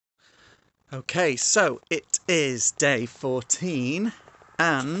Okay, so it is day 14,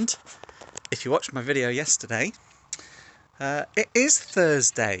 and if you watched my video yesterday, it is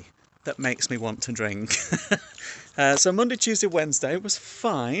Thursday that makes me want to drink. So Monday, Tuesday, Wednesday was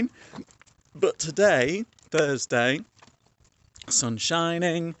fine, but today, Thursday, sun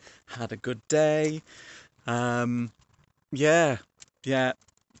shining, had a good day. Yeah,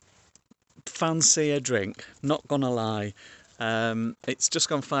 fancy a drink, not gonna lie. It's just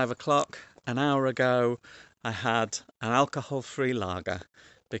gone 5 o'clock. An hour ago I had an alcohol-free lager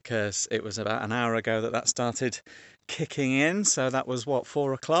because it was about an hour ago that started kicking in, so that was what,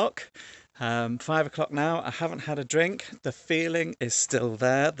 4 o'clock. 5 o'clock now. I haven't had a drink. The feeling is still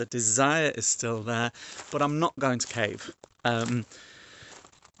there, the desire is still there, but I'm not going to cave. I'm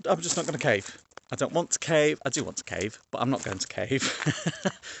just not going to cave. I don't want to cave. I do want to cave, but I'm not going to cave.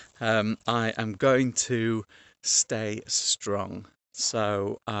 I am going to stay strong.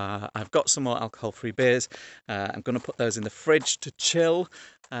 So I've got some more alcohol-free beers. I'm going to put those in the fridge to chill,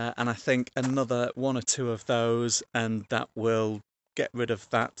 and I think another 1 or 2 of those, and that will get rid of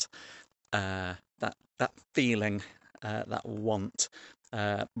that that feeling, that want.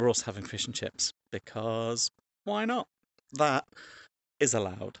 We're also having fish and chips because why not? That is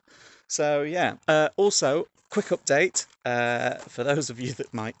allowed. So yeah, also quick update for those of you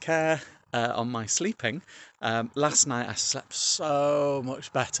that might care on my sleeping. Last night I slept so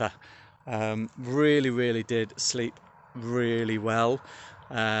much better. Really did sleep really well.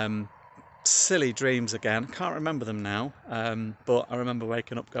 Silly dreams again, can't remember them now, but I remember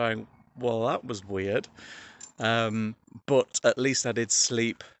waking up going, well, that was weird. But at least I did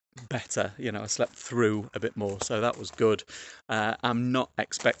sleep better. You know, I slept through a bit more, so that was good. I'm not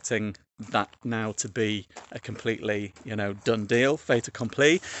expecting that now to be a completely, done deal, fait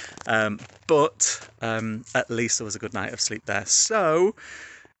accompli, but at least there was a good night of sleep there. So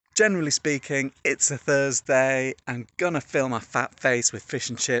generally speaking, it's a Thursday. I'm gonna fill my fat face with fish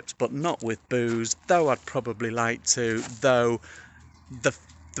and chips, but not with booze, though I'd probably like to, though the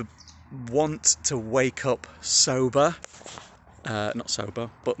want to wake up sober, not sober,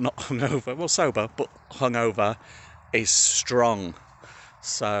 but not hungover, well, sober, but hungover, is strong.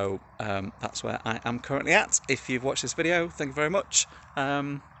 So that's where I am currently at. If you've watched this video, thank you very much.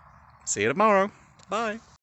 See you tomorrow. Bye.